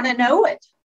wouldn't want to know it.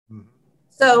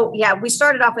 So yeah, we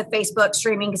started off with Facebook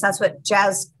streaming because that's what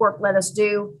Jazz Corp let us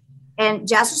do. And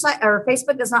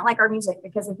Facebook does not like our music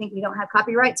because they think we don't have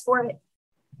copyrights for it.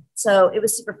 So it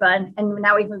was super fun. And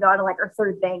now we've moved on to like our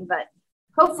third thing, but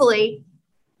hopefully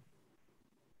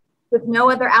with no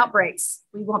other outbreaks,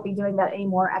 we won't be doing that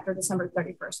anymore after December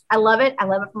 31st. I love it. I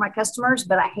love it for my customers,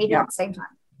 but I hate it at the same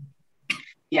time.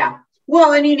 Yeah.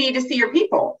 Well, and you need to see your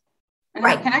people and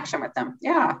have a connection with them.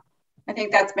 Yeah. I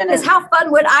think that's been because how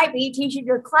fun would I be teaching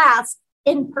your class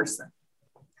in person?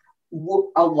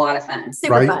 A lot of fun.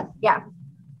 Super fun. Yeah.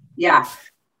 Yeah.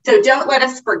 So don't let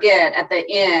us forget at the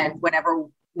end,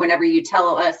 whenever you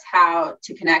tell us how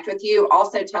to connect with you,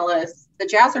 also tell us the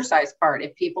Jazzercise part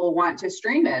if people want to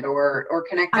stream it or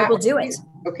connect. I will do it.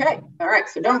 Okay. All right.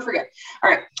 So don't forget. All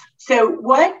right. So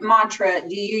what mantra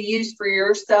do you use for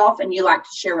yourself and you like to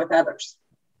share with others?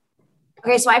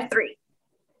 Okay. So I have 3.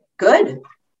 Good.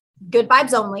 Good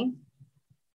vibes only.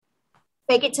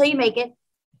 Fake it till you make it.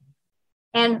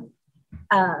 And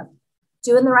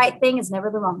doing the right thing is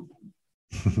never the wrong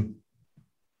thing.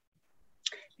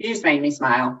 You just made me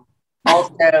smile.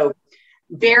 Also,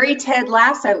 very Ted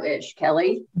Lasso-ish,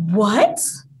 Kelly. What?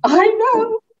 I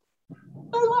know.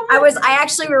 I love it. I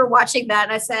actually were watching that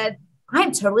and I said,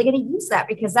 I'm totally going to use that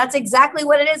because that's exactly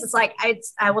what it is. It's like,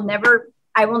 I will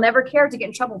never care to get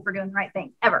in trouble for doing the right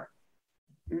thing ever.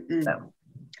 So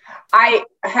I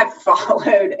have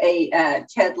followed a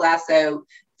Ted Lasso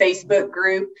Facebook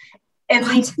group, and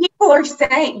these people are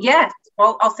saying, yes,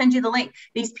 well, I'll send you the link.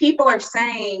 These people are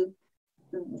saying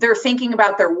they're thinking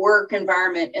about their work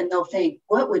environment and they'll think,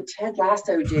 what would Ted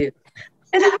Lasso do?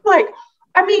 And I'm like,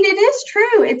 I mean, it is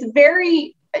true. It's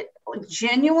very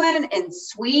genuine and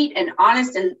sweet and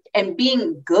honest and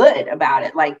being good about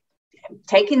it, like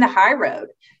taking the high road.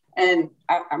 And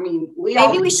I mean,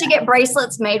 maybe we should get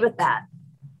bracelets made with that.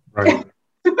 Right.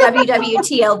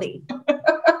 WWTLD.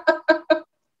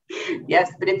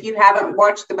 Yes, but if you haven't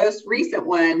watched the most recent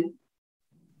one,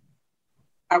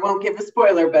 I won't give a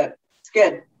spoiler, but it's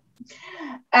good.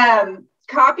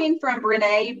 Copying from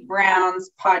Brene Brown's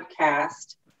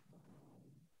podcast,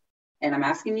 and I'm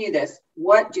asking you this,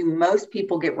 what do most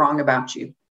people get wrong about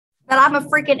you? That I'm a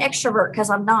freaking extrovert, because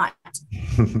I'm not.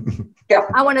 Yeah.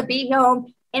 I want to be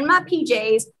home in my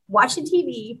PJs, watching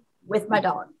TV with my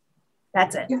dog.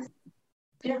 That's it.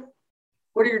 Yeah.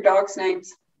 What are your dog's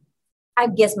names? I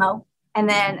have Gizmo, and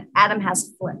then Adam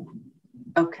has Flip.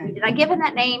 Okay. Did I give him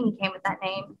that name? He came with that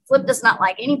name. Flip does not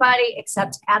like anybody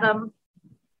except Adam.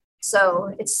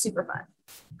 So it's super fun.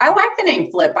 I like the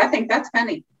name Flip. I think that's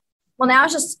funny. Well, now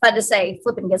it's just fun to say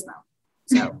Flip and Gizmo.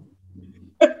 So.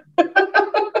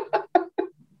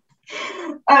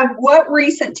 What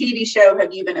recent TV show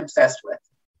have you been obsessed with?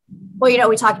 Well,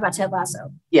 we talked about Ted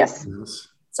Lasso. Yes.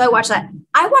 So I watch that.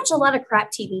 I watch a lot of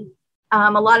crap TV,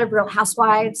 a lot of Real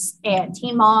Housewives and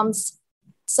Teen Moms.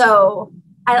 So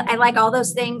I like all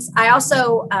those things. I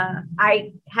also,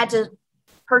 I had to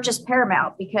purchase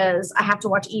Paramount because I have to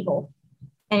watch Evil.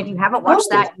 And if you haven't watched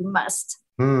that, you must.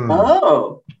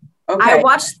 Oh, okay. I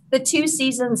watched the 2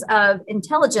 seasons of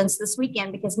Intelligence this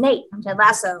weekend because Nate from Ted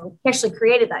Lasso actually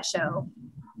created that show.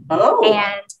 Oh.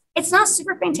 And it's not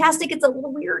super fantastic. It's a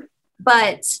little weird,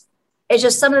 but it's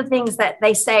just some of the things that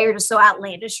they say are just so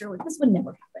outlandish. You're like, this would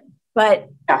never happen. But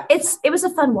it was a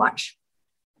fun watch.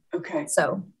 Okay.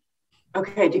 So.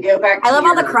 Okay, to go back. I love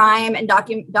all the crime and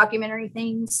documentary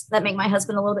things that make my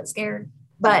husband a little bit scared,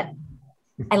 but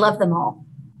I love them all.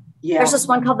 Yeah. There's this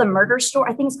one called The Murder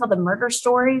Story. I think it's called The Murder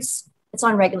Stories. It's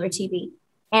on regular TV.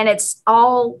 And it's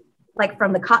all like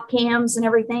from the cop cams and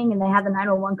everything. And they have the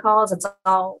 911 calls. It's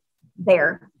all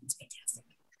there. It's fantastic.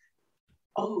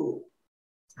 Oh.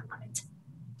 I love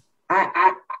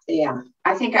it.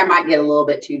 I think I might get a little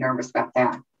bit too nervous about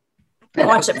that. I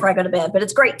watch it before I go to bed, but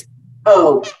it's great.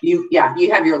 Oh, you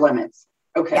have your limits.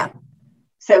 Okay. Yeah.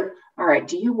 So, all right.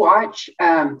 Do you watch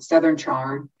Southern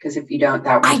Charm? Because if you don't,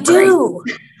 that was I do.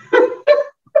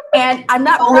 And I'm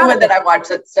not only one that I watched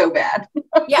that's so bad.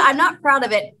 Yeah, I'm not proud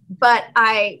of it, but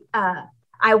I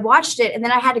watched it and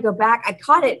then I had to go back. I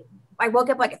caught it. I woke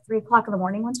up like at 3:00 in the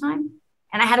morning one time,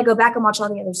 and I had to go back and watch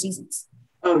all the other seasons.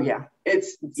 Oh yeah,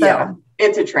 it's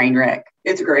a train wreck.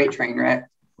 It's a great train wreck.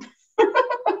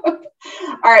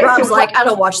 All right. Rob's like, I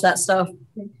don't watch that stuff.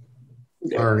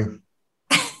 Sorry.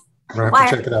 I have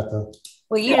to check it out though.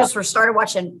 Well, you just started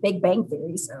watching Big Bang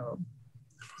Theory, so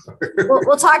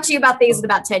we'll talk to you about these in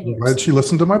about 10 years. Glad she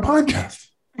listened to my podcast.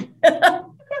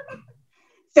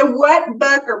 So what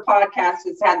book or podcast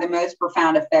has had the most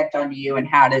profound effect on you, and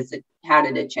how did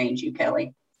it change you,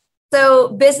 Kelly? So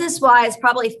business-wise,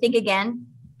 probably Think Again,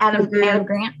 Adam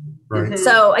Grant. Right.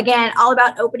 So again, all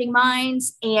about opening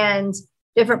minds and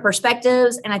different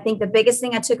perspectives. And I think the biggest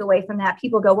thing I took away from that,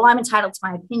 people go, well, I'm entitled to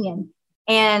my opinion.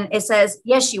 And it says,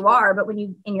 yes, you are, but when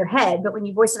you in your head, but when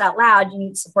you voice it out loud, you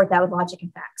need to support that with logic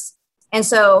and facts. And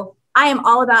so I am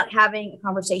all about having a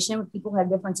conversation with people who have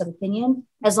difference of opinion,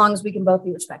 as long as we can both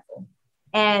be respectful.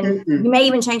 And you may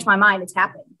even change my mind. It's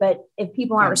happened. But if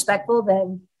people aren't respectful,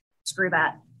 then screw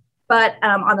that. But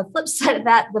on the flip side of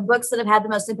that, the books that have had the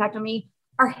most impact on me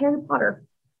are Harry Potter.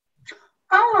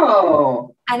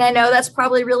 Oh. And I know that's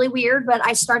probably really weird, but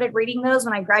I started reading those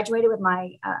when I graduated with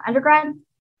my undergrad.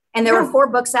 And there were 4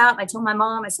 books out. And I told my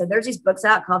mom, I said, there's these books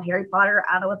out called Harry Potter.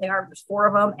 I don't know what they are. There's 4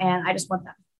 of them. And I just want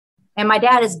them. And my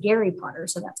dad is Gary Potter.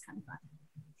 So that's kind of fun.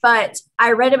 But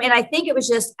I read them. And I think it was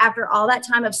just after all that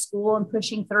time of school and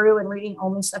pushing through and reading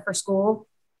only stuff for school,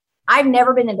 I've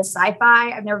never been into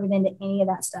sci-fi. I've never been into any of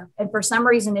that stuff. And for some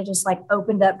reason, it just like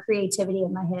opened up creativity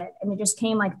in my head. And it just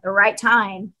came like the right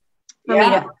time for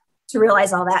me to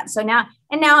realize all that. So now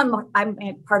I'm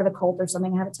part of a cult or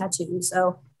something. I have a tattoo.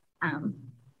 So,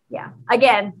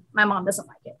 again, my mom doesn't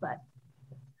like it, but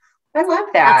I love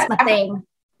that. That's my thing.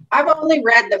 I've only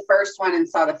read the first one and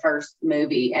saw the first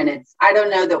movie, and I don't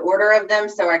know the order of them.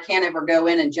 So I can't ever go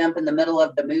in and jump in the middle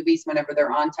of the movies whenever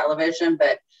they're on television,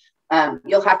 but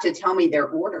you'll have to tell me their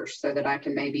orders so that I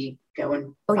can maybe go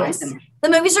and find them. The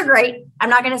movies are great. I'm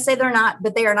not going to say they're not,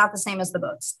 but they are not the same as the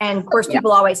books. And of course,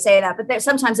 people always say that, but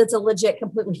sometimes it's a legit,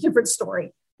 completely different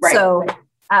story. Right. So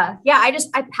I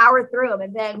powered through them.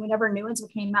 And then whenever new ones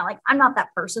came out, like I'm not that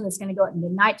person that's going to go at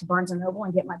midnight to Barnes and Noble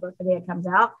and get my book the day it comes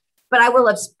out, but I will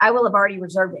have already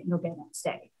reserved it and go get it next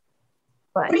day.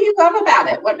 But what do you love about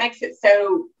it? What makes it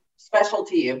so special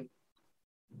to you?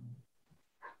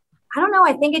 I don't know.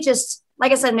 I think it just,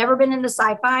 like I said, never been into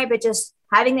sci-fi, but just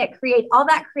having that all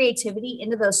that creativity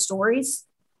into those stories.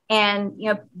 And,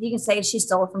 you can say she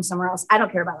stole it from somewhere else. I don't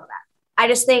care about all that. I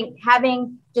just think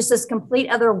having just this complete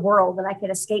other world that I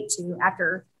could escape to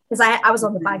because I was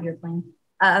on the 5-year plan.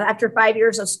 After 5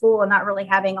 years of school and not really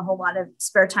having a whole lot of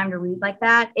spare time to read like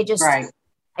that, it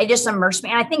just immersed me.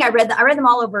 And I think I read them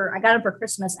all over. I got them for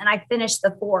Christmas and I finished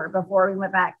the 4 before we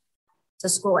went back to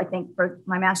school, I think, for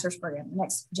my master's program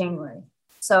next January.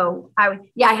 So I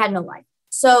had no life.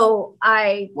 So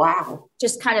I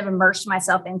just kind of immersed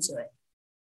myself into it.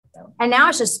 So, and now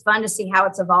it's just fun to see how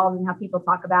it's evolved and how people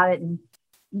talk about it. And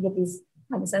you get these,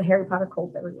 like I said, Harry Potter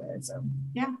cult everywhere. So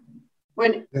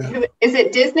is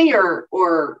it Disney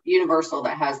or Universal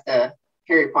that has the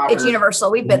Harry Potter? It's Universal.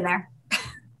 We've been there.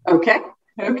 Okay.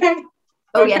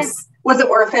 Oh, yes. Was it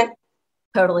worth it?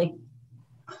 Totally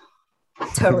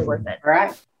worth it. All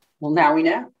right. Well, now we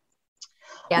know.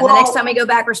 Yeah. The next time we go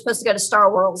back, we're supposed to go to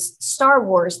Star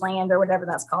Wars Land or whatever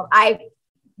that's called. I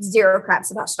zero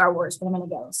craps about Star Wars, but I'm going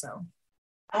to go. So.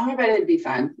 I bet it'd be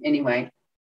fun anyway.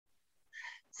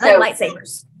 I like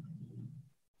lightsabers.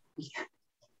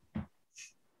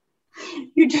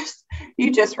 You just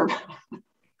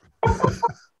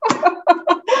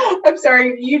I'm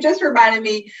sorry. You just reminded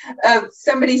me of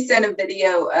somebody sent a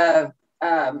video of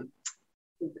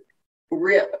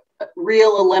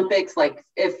real Olympics, like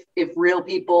if real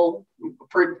people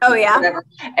whatever.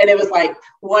 And it was like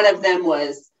one of them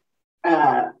was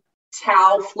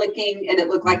towel flicking, and it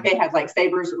looked like they had like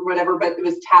sabers or whatever, but it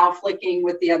was towel flicking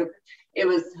with the other. It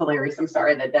was hilarious. I'm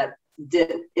sorry that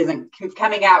isn't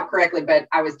coming out correctly, but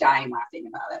I was dying laughing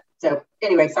about it. So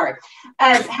anyway, sorry.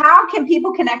 How can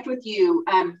people connect with you,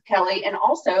 Kelly, and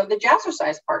also the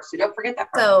Jazzercise part? So don't forget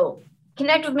that part. So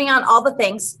connect with me on all the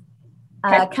things.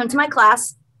 Come to my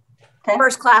class. Okay.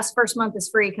 First month is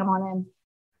free. Come on in.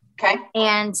 Okay.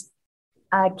 And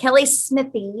Kelly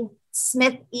Smithy,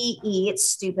 Smith EE. It's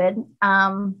stupid.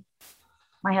 My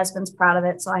husband's proud of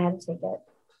it, so I had to take it.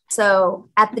 So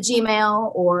at the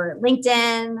Gmail or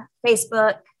LinkedIn,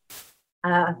 Facebook,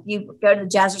 you go to the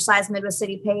Jazzercise Midwest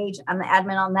City page. I'm the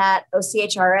admin on that.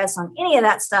 OCHRS on any of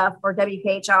that stuff, or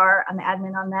WKHR. I'm the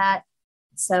admin on that.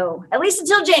 So at least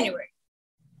until January.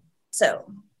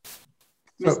 So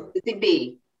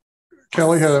B.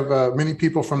 Kelly, have many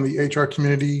people from the HR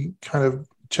community kind of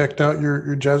checked out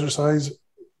your Jazzercise?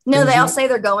 No, they all say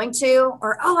they're going to,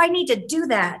 or, I need to do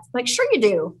that. Like, sure you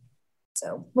do.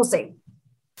 So we'll see.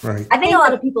 Right. I think a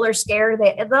lot of people are scared.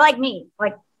 They're like me.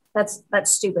 Like, that's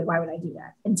stupid. Why would I do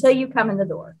that? Until you come in the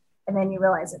door and then you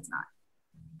realize it's not.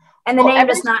 And the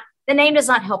the name does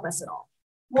not help us at all.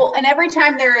 Well, and every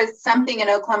time there is something in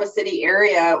Oklahoma City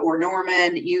area or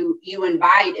Norman, you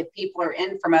invite, if people are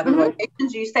in from other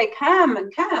locations, you say, come.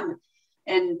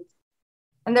 And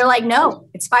they're like, no,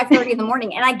 it's 5:30 in the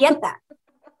morning. And I get that.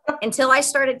 Until I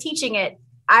started teaching it,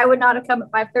 I would not have come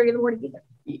at 5:30 in the morning either.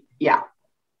 Yeah.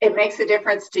 It makes a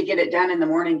difference to get it done in the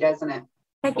morning, doesn't it?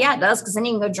 Heck yeah, it does. Because then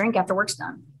you can go drink after work's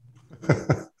done.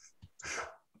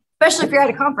 Especially if you're at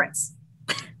a conference.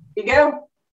 You go.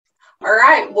 All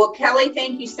right. Well, Kelly,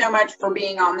 thank you so much for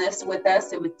being on this with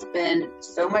us. It's been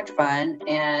so much fun.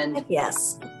 And heck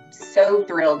yes. So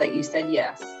thrilled that you said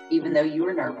yes, even though you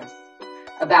were nervous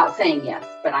about saying yes.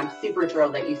 But I'm super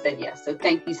thrilled that you said yes. So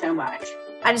thank you so much.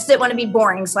 I just didn't want to be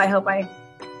boring. So I hope I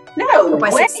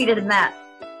succeeded in that.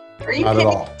 Are you kidding? Not at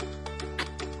all.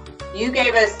 You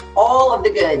gave us all of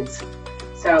the goods.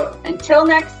 So until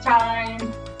next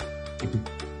time.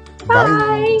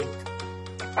 Bye.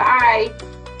 Bye.